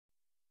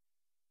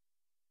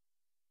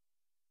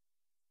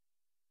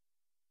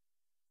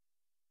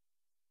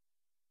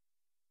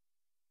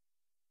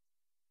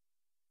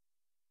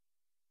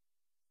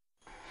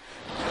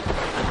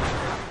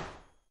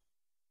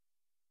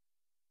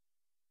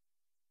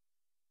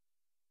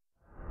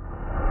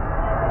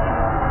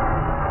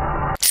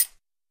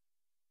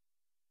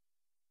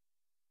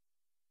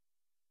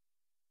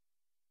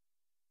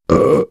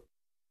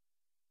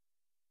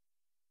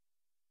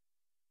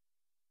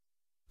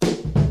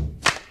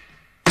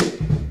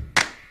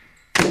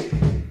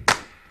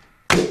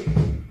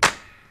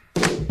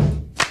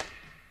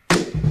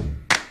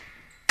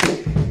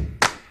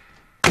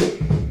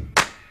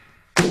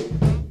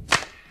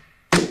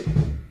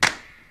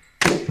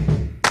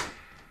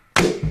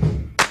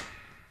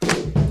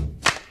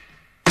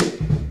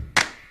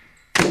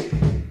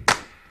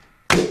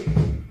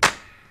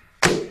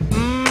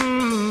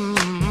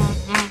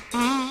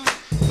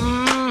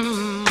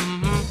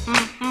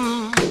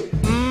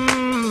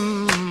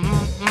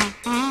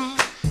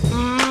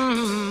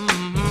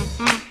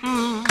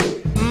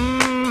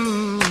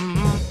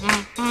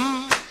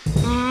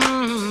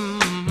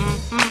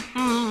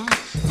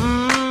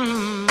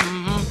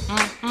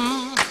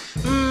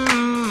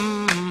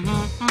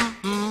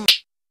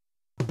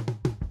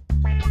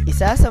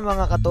Isa sa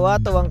mga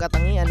katuwa-tuwang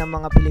katangian ng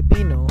mga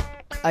Pilipino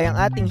ay ang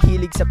ating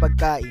hilig sa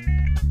pagkain.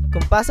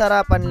 Kung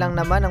pasarapan lang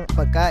naman ang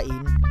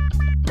pagkain,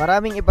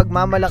 maraming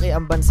ipagmamalaki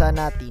ang bansa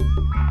natin.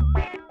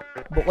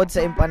 Bukod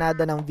sa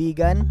empanada ng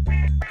vegan,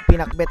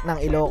 pinakbet ng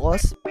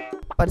Ilocos,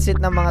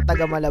 pansit ng mga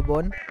taga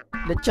Malabon,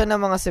 lechon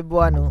ng mga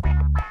Cebuano,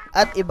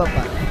 at iba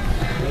pa.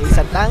 May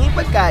isang tanging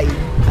pagkain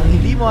ang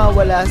hindi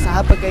mawawala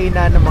sa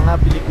hapagkainan ng mga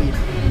Pilipino.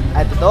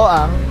 At ito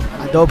ang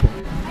adobo.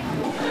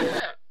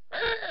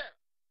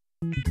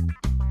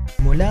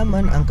 Mula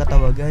man ang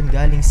katawagan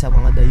galing sa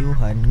mga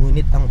dayuhan,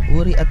 ngunit ang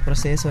uri at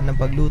proseso ng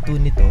pagluto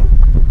nito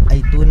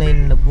ay tunay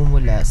na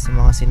nagbumula sa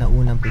mga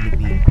sinaunang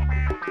Pilipino.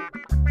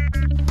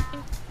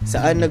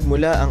 Saan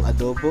nagmula ang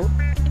adobo?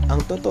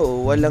 Ang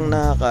totoo, walang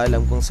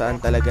nakakaalam kung saan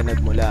talaga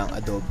nagmula ang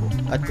adobo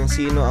at kung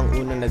sino ang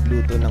unang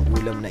nagluto ng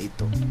ulam na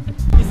ito.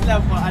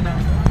 Islam po,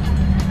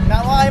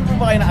 nakakain po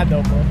ba kayo ng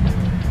adobo?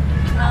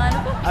 Ano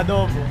po?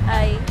 Adobo.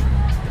 Ay.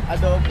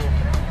 Adobo.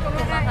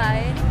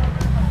 Kumakain.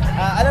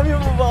 Alam niyo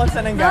po ba kung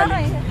saan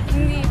nanggaling?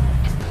 Hindi.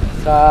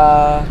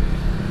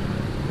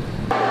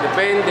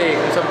 Depende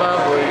kung sa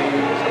baboy.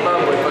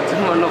 Pag sa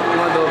manok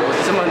yung adobo,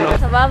 sa manok.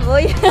 Sa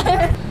baboy.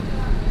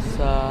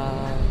 Sa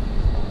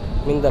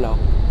Mindanao.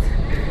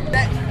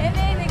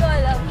 Hindi ko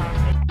alam.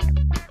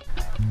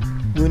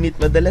 Ngunit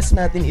madalas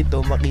natin ito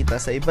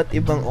makita sa iba't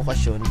ibang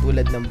okasyon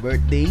tulad ng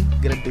birthday,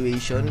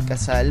 graduation,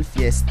 kasal,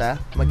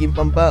 fiesta, maging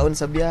pambaon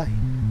sa biyahe.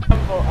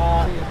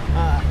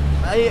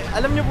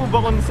 Alam niyo po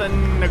ba kung saan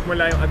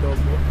nagmula yung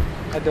adobo?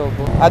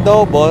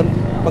 Adobo,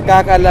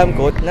 pagkakaalam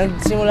ko,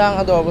 nagsimula ang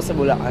adobo sa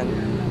Bulacan.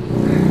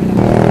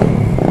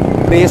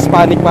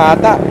 Pre-Hispanic pa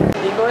ata.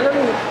 Hindi ko alam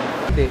eh.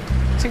 Hindi.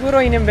 Siguro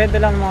inimbento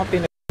lang ng mga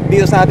Pinoy.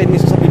 Dito sa atin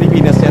mismo sa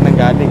Pilipinas yan ang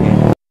galing eh.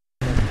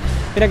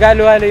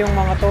 Pinaghalo-halo yung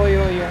mga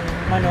toyo, yung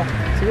manok.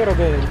 Siguro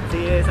ganun.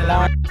 Sige,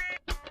 salamat.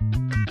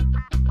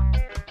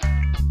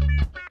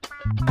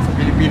 Sa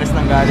Pilipinas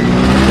nang galing.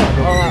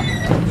 Oo nga.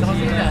 Sa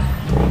kusina.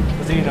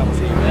 Kusina.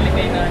 Galing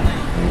kayo nanay.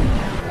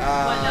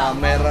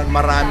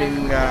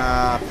 Maraming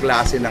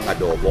klase ng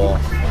adobo.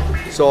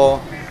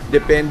 So,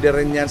 depende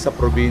rin yan sa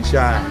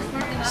probinsya.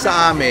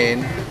 Sa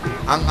amin,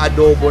 ang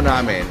adobo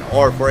namin,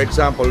 or for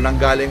example,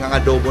 nanggaling ang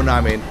adobo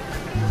namin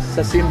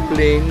sa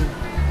simpleng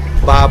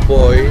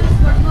baboy,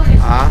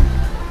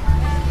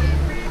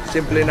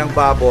 simple ng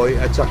baboy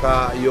at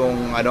saka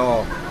yung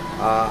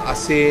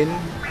asin,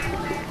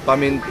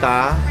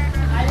 paminta,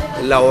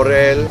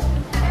 laurel.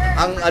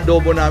 Ang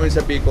adobo namin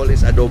sa Bicol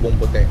is adobong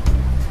puti.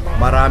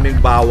 Maraming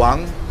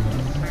bawang,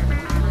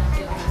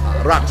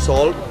 rock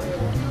salt,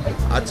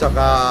 at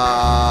saka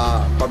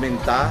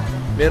paminta.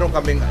 Meron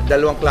kaming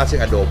dalawang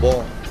klaseng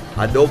adobo.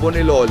 Adobo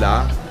ni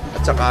Lola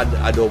at saka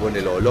adobo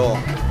ni Lolo.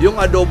 Yung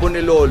adobo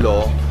ni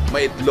Lolo,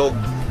 may itlog.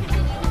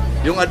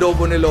 Yung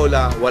adobo ni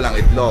Lola, walang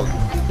itlog.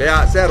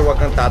 Kaya, sir, huwag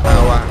kang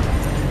tatawa.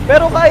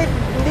 Pero kahit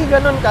hindi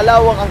ganun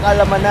kalawak ang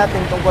kalaman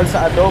natin tungkol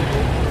sa adobo,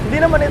 hindi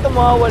naman ito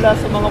mawawala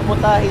sa mga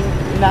putahing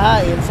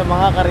inahain sa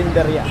mga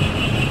karinderya.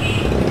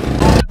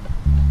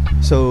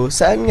 So,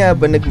 saan nga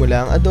ba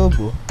nagmula ang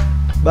adobo?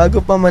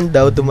 Bago pa man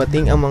daw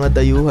dumating ang mga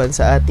dayuhan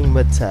sa ating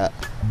bansa,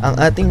 ang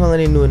ating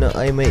mga ninuno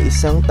ay may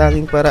isang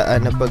tanging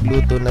paraan na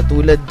pagluto na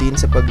tulad din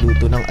sa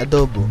pagluto ng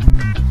adobo.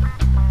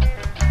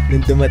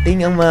 Nung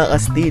dumating ang mga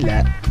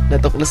Kastila,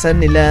 natuklasan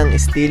nila ang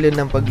estilo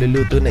ng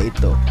pagluluto na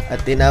ito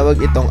at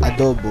tinawag itong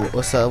adobo o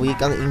sa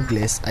wikang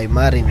Ingles ay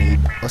marinade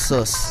o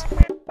sauce.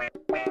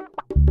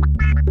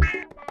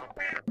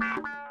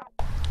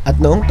 At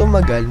noong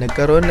tumagal,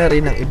 nagkaroon na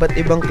rin ng iba't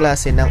ibang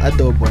klase ng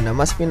adobo na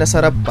mas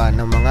pinasarap pa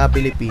ng mga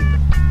Pilipino.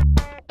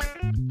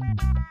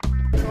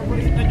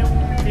 Paborito niyong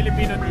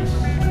Filipino dish?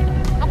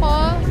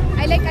 Ako,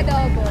 I like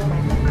adobo.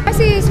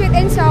 Kasi sweet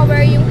and sour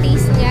yung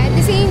taste niya. At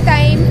the same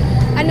time,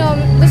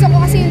 gusto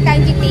ko kasi yung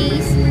tangy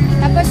taste.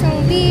 Tapos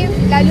yung beef,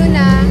 lalo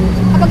na,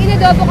 kapag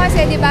inadobo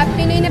kasi, di ba,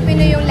 Pinoy na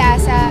Pinoy yung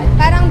lasa.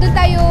 Parang doon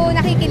tayo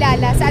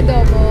nakikilala sa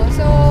adobo.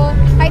 So,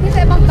 kahit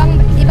sa ibang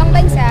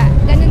bansa,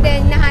 ganun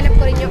din, nahanap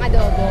ko rin yung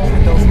adobo.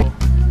 Adobo.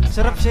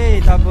 Sarap siya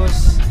eh.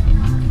 Tapos,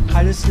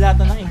 halos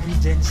lahat ng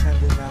ingredients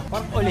nandun na.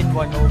 Parang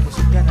all-in-one,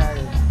 busog ka na.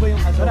 Ito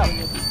yung adobo.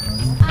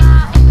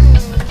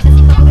 Kasi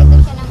paborito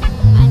siya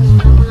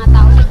ng mga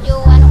tao. Medyo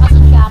kasi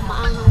siya,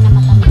 maanghang na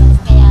matamis.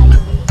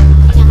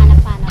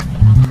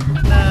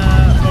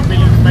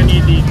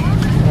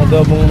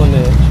 adobong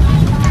mani.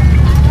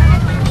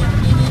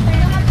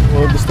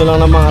 Gusto lang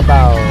ng mga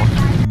tao.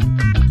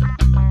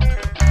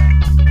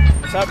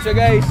 What's up siya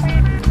guys?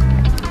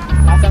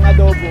 Lasang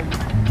adobo.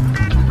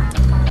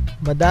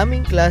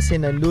 Madaming klase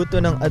ng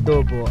luto ng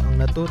adobo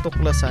ang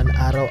natutuklasan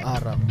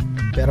araw-araw.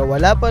 Pero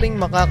wala pa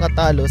ring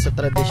makakatalo sa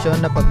tradisyon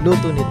na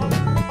pagluto nito.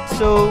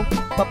 So,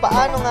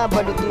 papaano nga ba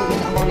lutuin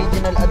ang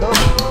original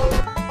adobo?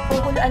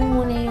 Kukuluan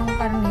muna yung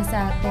karne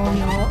sa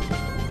toyo.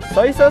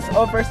 Soy sauce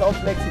offers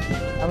complexity.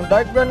 Ang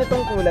dark brown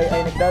nitong kulay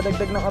ay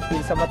nagdadagdag ng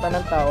appeal sa mata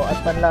ng tao at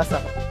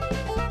panlasa.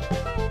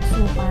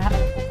 Suka.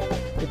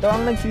 Ito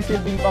ang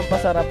nagsisilbing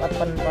pampasarap at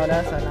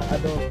panpalasa ng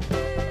adobo.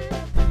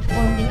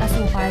 Konting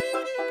asukal.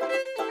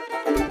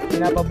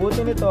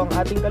 Pinapabuti nito ang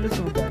ating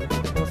kalusugan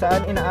kung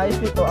saan inaayos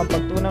nito ang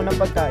pagtunaw ng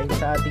pagkain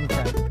sa ating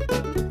tiyan.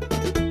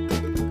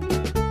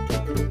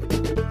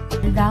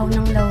 Dahon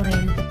ng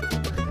laurel.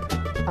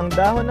 Ang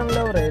dahon ng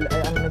laurel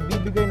ay ang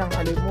nagbibigay ng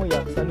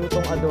halimuyak sa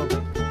lutong adobo.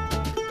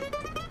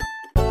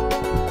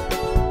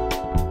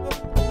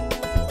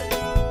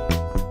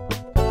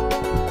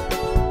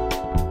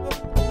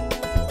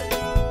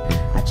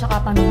 At saka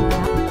paminta.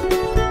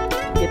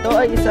 Ito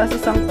ay isa sa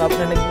sangkap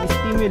na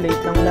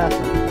nag-i-stimulate ng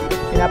lasa.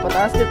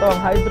 Pinapataas nito ang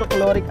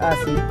hydrochloric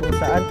acid kung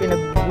saan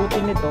pinagbubuti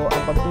nito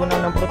ang pagtunaw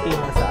ng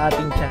protina sa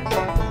ating tiyan.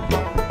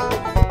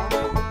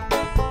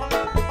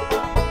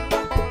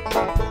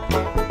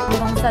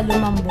 Hanggang sa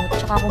lumambot,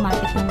 tsaka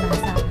kumapit ng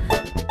lasa.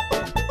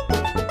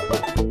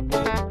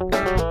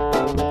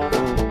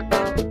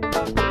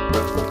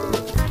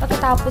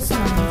 Pagkatapos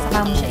nun, saka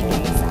mo siya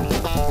igisa.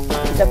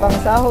 Isa pang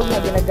sahog na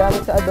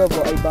ginagamit sa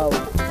adobo ay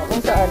bawang, na kung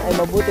saan ay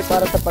mabuti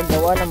para sa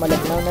paggawa ng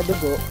malabnaw na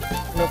dugo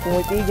na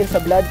pumipigil sa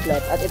blood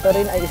clot at ito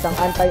rin ay isang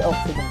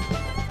antioxidant.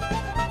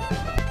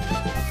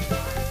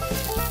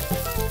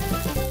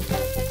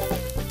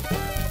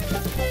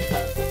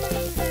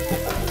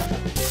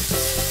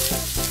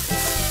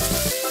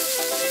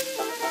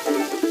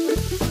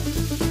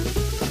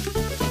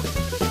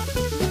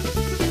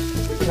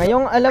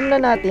 Ngayong alam na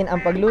natin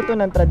ang pagluto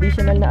ng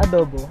traditional na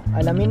adobo,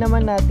 alamin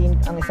naman natin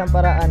ang isang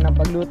paraan ng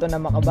pagluto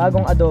ng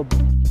makabagong adobo.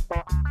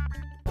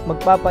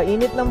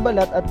 Magpapainit ng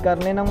balat at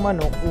karne ng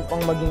manok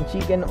upang maging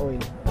chicken oil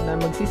na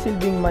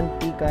magsisilbing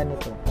mantika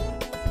nito.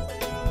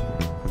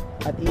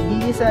 At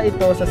iigisa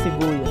ito sa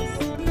sibuyas.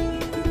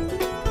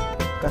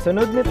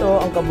 Kasunod nito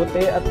ang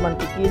kabute at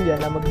mantikilya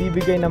na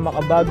magbibigay ng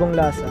makabagong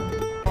lasa.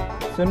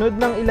 Sunod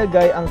nang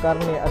ilagay ang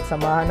karne at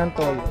samahan ng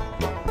toyo.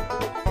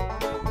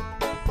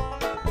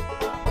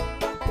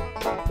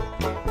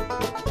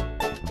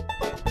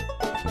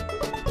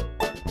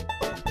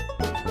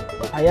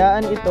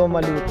 Hayaan ito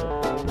maluto.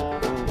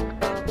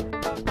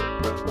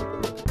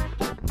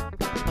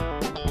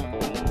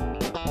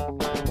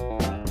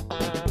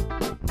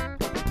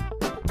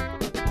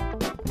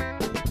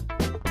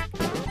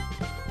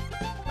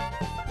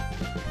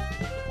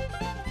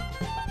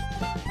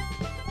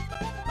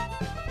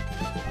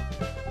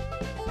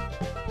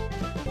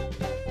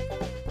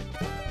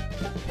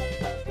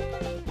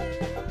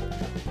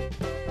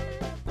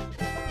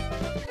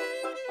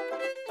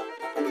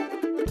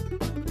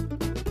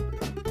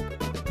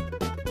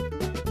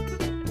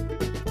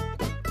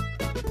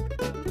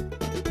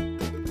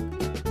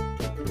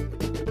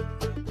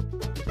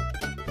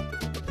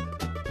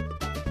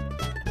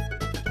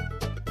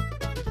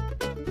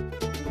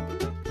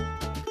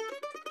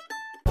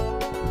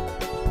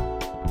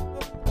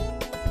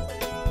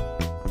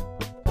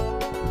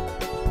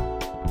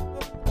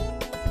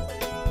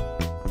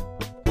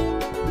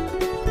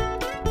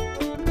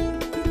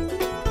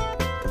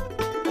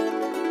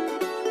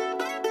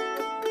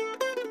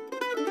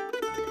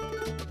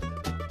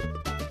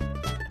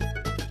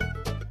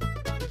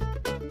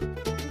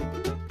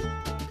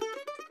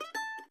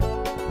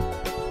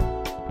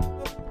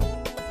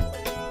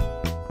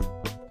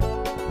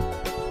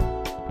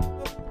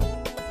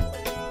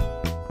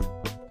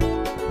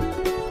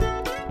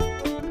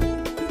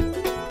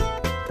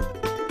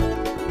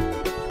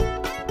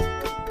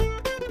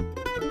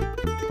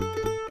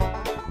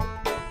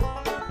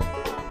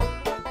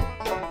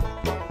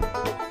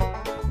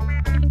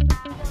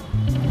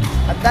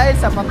 Dahil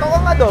sa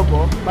patokang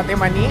adobo, pati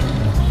mani,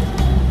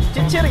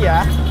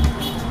 chichirya,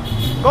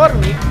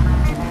 cornic,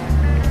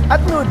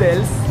 at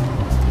noodles,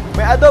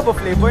 may adobo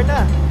flavor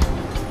na.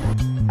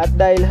 At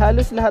dahil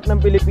halos lahat ng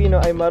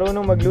Pilipino ay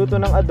marunong magluto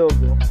ng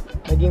adobo,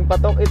 naging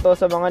patok ito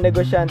sa mga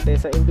negosyante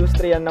sa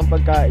industriya ng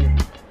pagkain.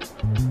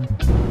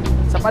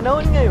 Sa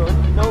panahon ngayon,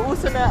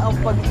 nauuso na ang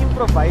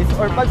pag-improvise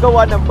or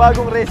paggawa ng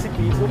bagong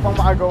recipe upang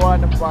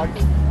makagawa ng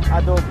bagong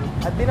adobo.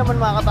 At di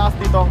naman makakataas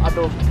dito ang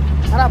adobo.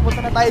 Tara,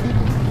 punta na tayo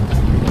dito.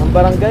 Ang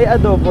Barangay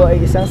Adobo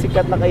ay isang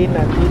sikat na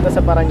kainan dito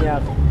sa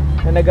Parañaque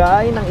na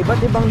nag-aay ng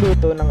iba't ibang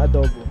luto ng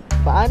adobo.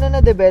 Paano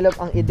na-develop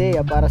ang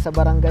ideya para sa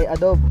Barangay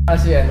Adobo?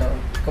 Kasi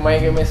kumain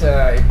kami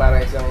sa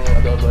parang isang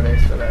adobo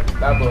restaurant.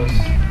 Tapos,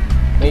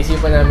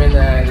 naisipan namin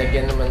na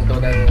lagyan naman to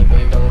ng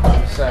ibang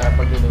sa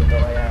pagluluto.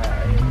 Kaya,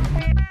 ayun.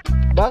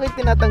 Bakit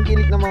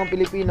tinatangkilik ng mga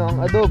Pilipino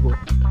ang adobo?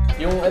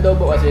 Yung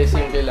adobo kasi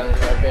simple lang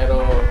siya,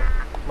 pero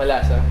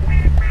malasa.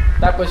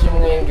 Tapos yung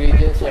mga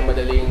ingredients niya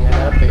madaling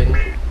hanapin.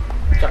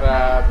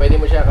 Tsaka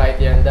pwede mo siya kahit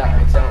ihanda,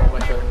 kahit isang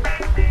okasyon.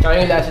 Tsaka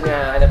yung lasa niya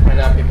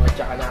hanapin mo,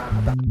 tsaka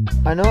nakakatakot.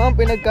 Ano ang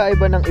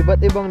pinagkaiba ng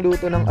iba't ibang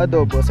luto ng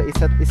adobo sa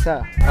isa't isa?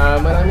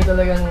 Marami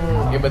talagang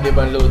iba't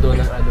ibang luto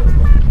ng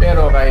adobo.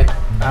 Pero kahit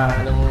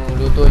anong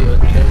luto yun,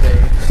 syempre,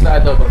 basta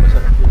adobo,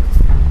 masarap yun.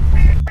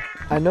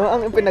 Ano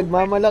ang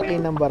ipinagmamalaki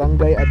ng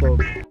barangay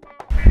adobo?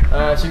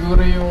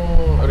 Siguro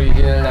yung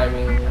original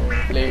naming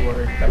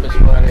flavor, tapos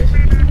mga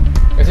recipe.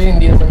 Kasi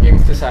hindi naman kayo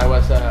magsasawa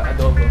sa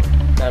adobo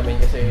namin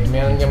kasi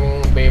meron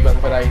kaming iba-ibang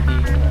variety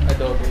ng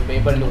adobo,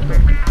 iba-ibang luto.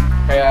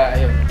 Kaya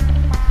ayun,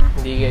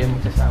 hindi kayo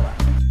magsasawa.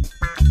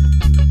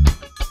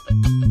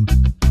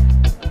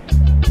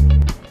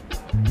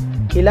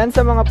 Ilan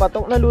sa mga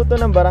patok na luto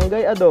ng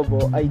barangay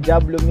adobo ay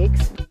jablo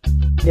mix,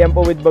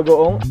 liempo with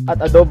bagoong at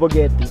adobo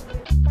geti.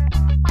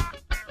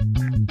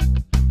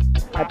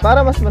 At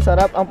para mas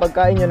masarap ang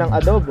pagkain nyo ng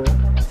adobo,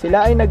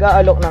 sila ay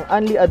nag-aalok ng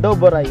only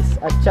adobo rice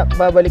at tsak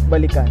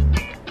babalik-balikan.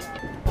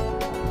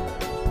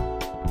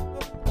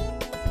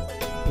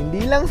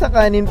 Hindi lang sa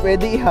kanin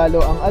pwede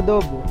ihalo ang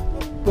adobo,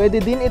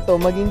 pwede din ito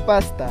maging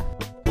pasta.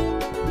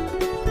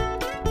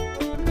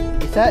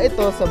 Isa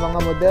ito sa mga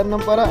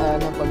modernong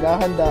paraan ng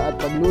paghahanda at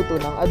pagluto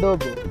ng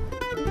adobo.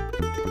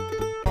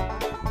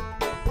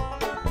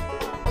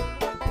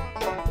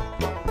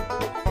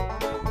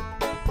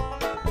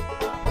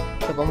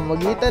 Sa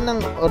pamamagitan ng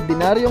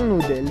ordinaryong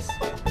noodles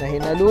na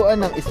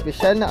hinaluan ng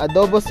espesyal na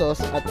adobo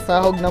sauce at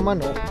sahog na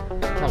manok,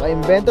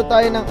 nakaimbento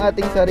tayo ng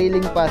ating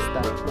sariling pasta.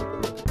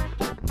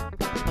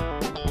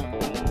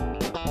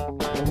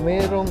 Kung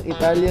mayroong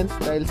Italian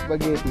style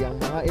spaghetti ang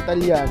mga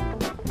Italiano,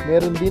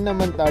 meron din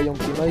naman tayong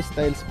Pinoy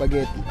style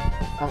spaghetti,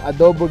 ang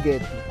adobo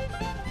geti.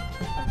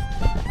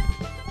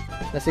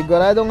 Na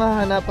siguradong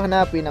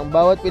hahanap-hanapin ang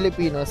bawat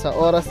Pilipino sa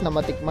oras na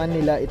matikman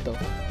nila ito.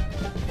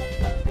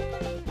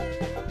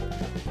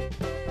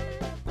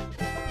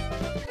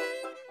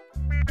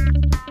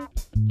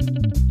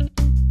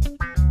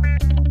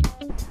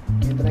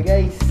 Ito na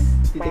guys,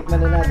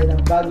 titikman na natin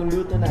ang bagong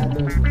luto na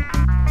adobo.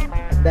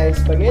 At dahil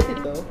spaghetti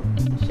to,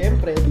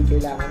 syempre di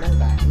kailangan ng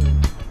kanin.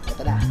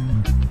 Ito na.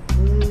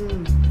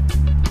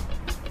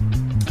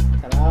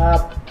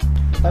 Sarap.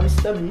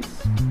 Tamis-tamis.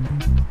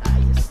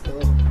 Ayos to.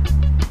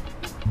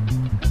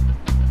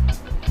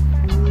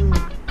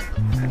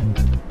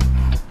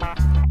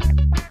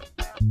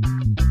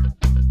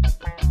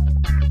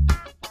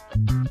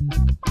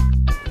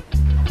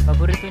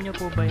 Paborito nyo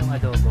po ba yung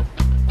adobo?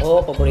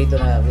 Oo, paborito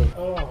namin.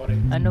 Oo, ako rin.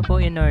 Ano po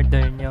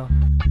in-order nyo?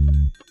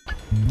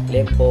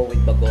 Lempo with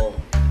bagong.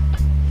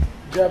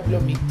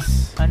 Jablo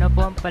mix. Ano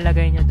po ang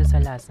palagay nyo doon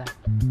sa lasa?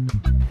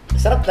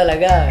 Sarap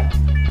talaga.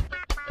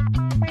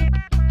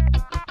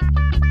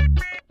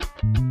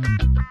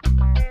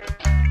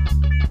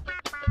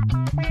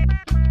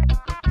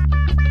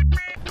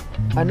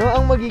 Ano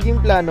ang magiging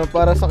plano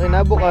para sa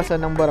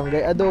kinabukasan ng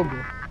barangay adobo?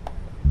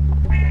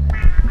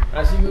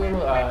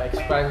 Siguro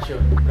expansion,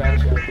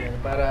 branch out yan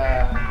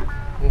para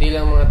hindi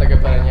lang mga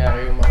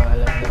taga-Paranaque yung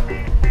makaalam ng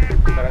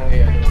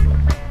barangay adobo.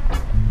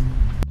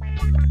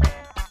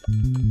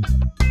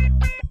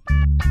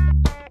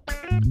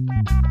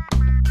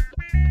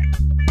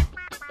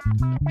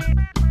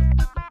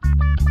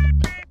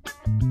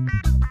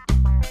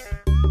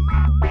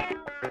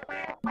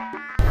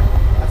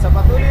 At sa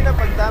patuloy na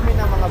pagdami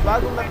ng mga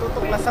bagong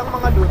natutuklasang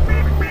mga luto,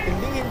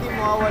 hindi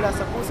mawawala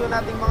sa puso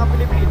nating mga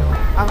Pilipino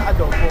ang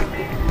adobo,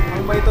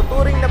 ang may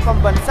tuturing na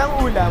pambansang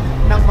ulam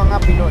ng mga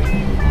Pinoy.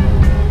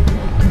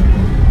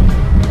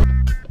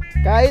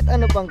 Kahit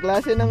ano pang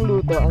klase ng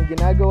luto ang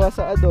ginagawa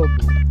sa adobo,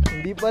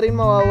 hindi pa rin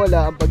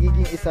mawawala ang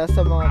pagiging isa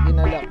sa mga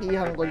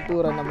kinalakihang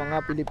kultura ng mga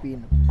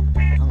Pilipino.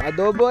 Ang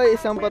adobo ay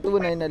isang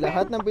patunay na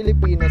lahat ng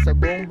Pilipino sa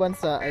buong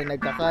bansa ay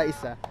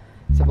nagkakaisa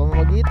sa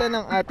pamamagitan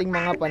ng ating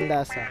mga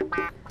panlasa.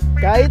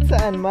 Kahit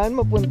saan man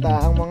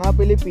mapunta ang mga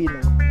Pilipino,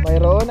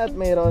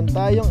 mayroon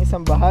tayong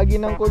isang bahagi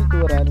ng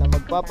kultura na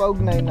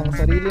magpapaugnay ng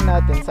sarili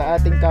natin sa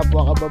ating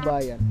kapwa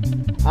kababayan,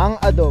 ang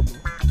adobo.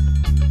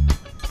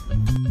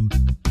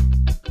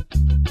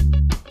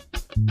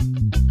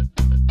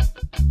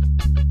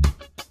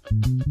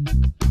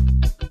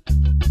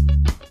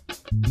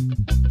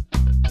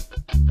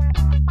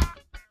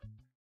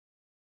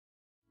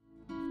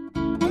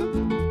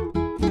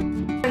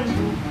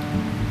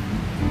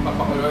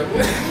 Papakulot.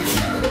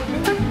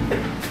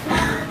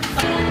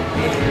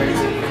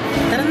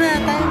 Tara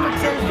na tayo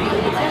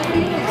mag-selfie.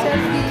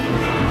 Selfie.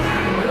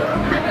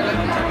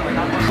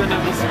 Ito na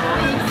mismo.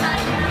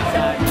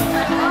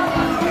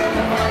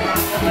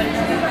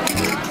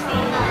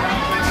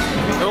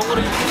 Ewan ko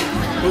rin.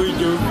 Uy,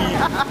 Jovie.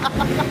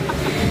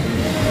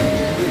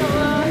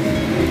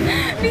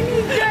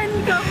 Binigyan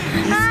ko.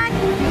 Ay,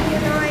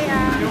 Roy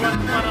ah.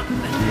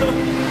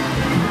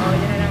 Oh,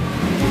 yun na lang.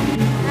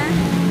 Ha?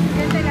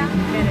 Ganito lang?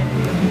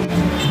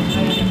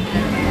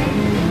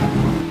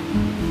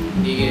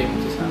 Hindi kayo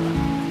magsasawa.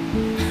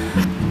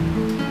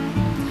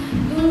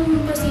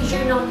 Yung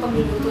procedure ng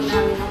pagluluto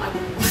namin ng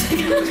adobo.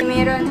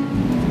 Meron.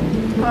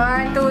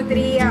 1, 2,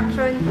 3,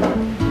 action.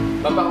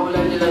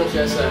 Papakulan niyo lang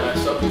siya sa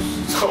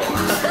sauce.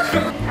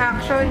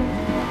 Action.